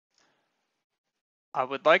I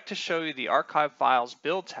would like to show you the archive files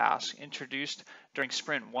build task introduced during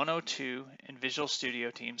Sprint 102 in Visual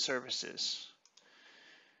Studio Team Services.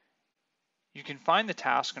 You can find the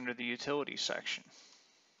task under the Utilities section.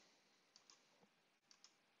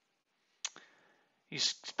 You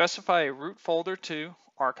specify a root folder to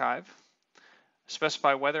archive,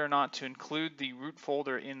 specify whether or not to include the root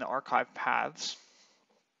folder in the archive paths.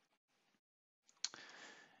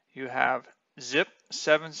 You have zip,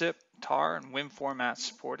 7-zip, tar, and WIM formats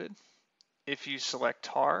supported. If you select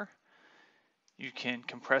tar, you can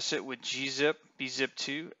compress it with gzip,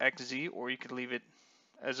 bzip2, xz, or you could leave it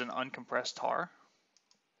as an uncompressed tar.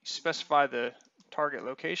 You specify the target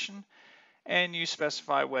location, and you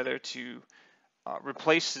specify whether to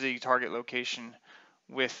replace the target location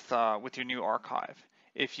with your new archive.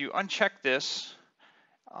 If you uncheck this,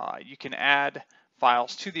 you can add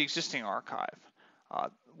files to the existing archive,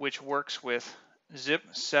 which works with zip,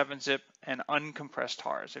 7-zip, and uncompressed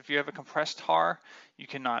tars. If you have a compressed tar, you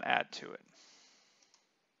cannot add to it.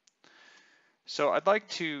 So I've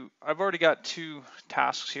already got two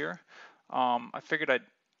tasks here. I figured I'd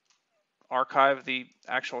archive the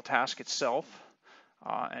actual task itself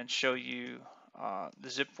and show you the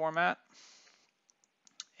zip format,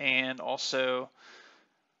 and also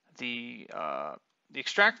the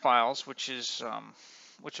extract files, which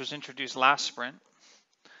was introduced last sprint.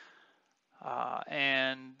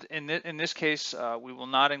 And in this case, we will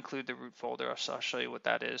not include the root folder, so I'll show you what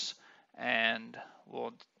that is, and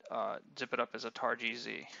we'll zip it up as a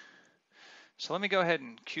tar.gz. So let me go ahead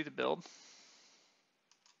and queue the build.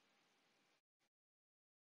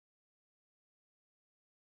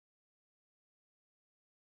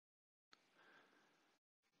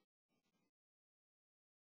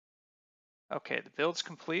 Okay, the build's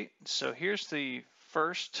complete. So here's the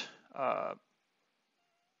first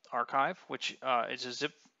archive, which is a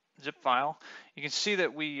zip file. You can see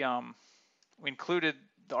that we included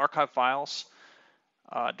the archive files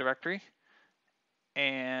directory,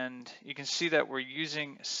 and you can see that we're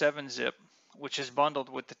using 7-zip, which is bundled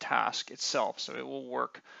with the task itself, so it will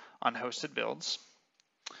work on hosted builds.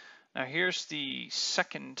 Now here's the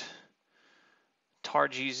second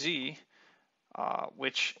tar.gz,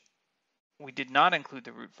 which we did not include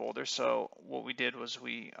the root folder. So what we did was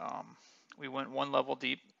we went one level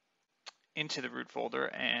deep into the root folder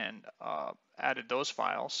and added those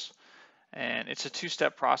files. And it's a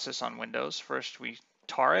two-step process on Windows. First we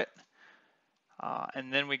tar it,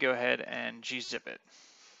 and then we go ahead and gzip it.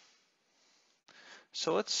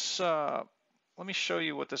 So let me show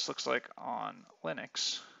you what this looks like on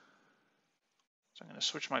Linux. So I'm going to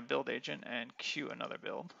switch my build agent and queue another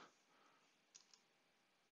build.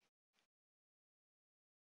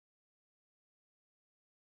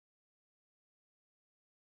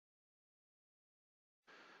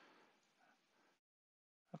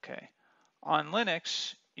 Okay, on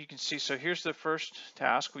Linux, you can see, so here's the first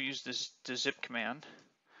task. We use the zip command,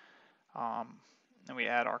 and we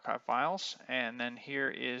add archive files, and then here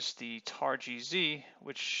is the tar.gz,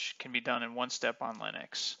 which can be done in one step on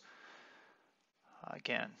Linux.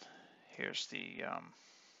 Again, here's the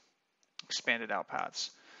expanded out paths.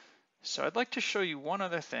 So I'd like to show you one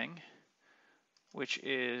other thing, which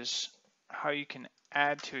is how you can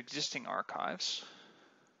add to existing archives.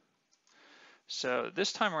 So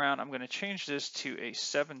this time around, I'm going to change this to a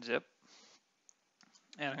 7-zip,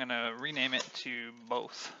 and I'm going to rename it to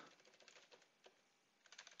both.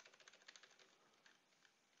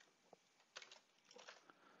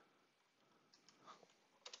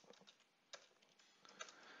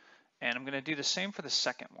 And I'm going to do the same for the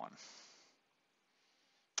second one.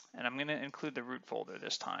 And I'm going to include the root folder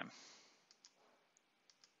this time.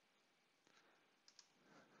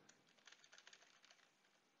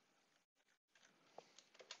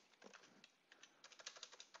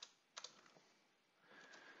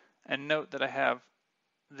 And note that I have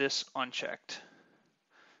this unchecked.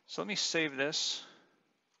 So let me save this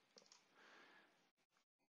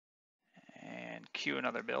and queue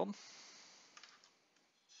another build.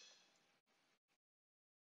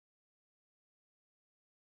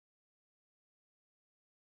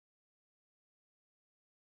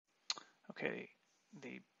 Okay,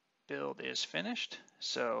 the build is finished.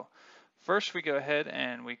 So first we go ahead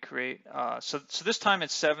and we create, so this time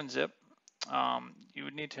it's 7-zip. You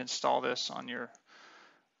would need to install this on your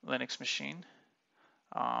Linux machine.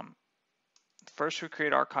 First we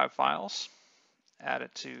create archive files, add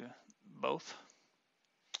it to both.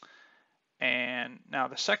 And now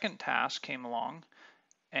the second task came along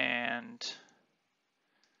and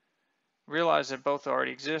realized that both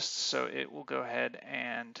already exist, so it will go ahead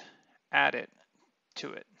and add it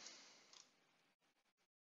to it.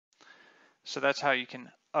 So that's how you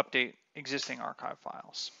can update existing archive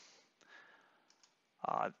files.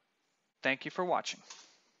 Thank you for watching.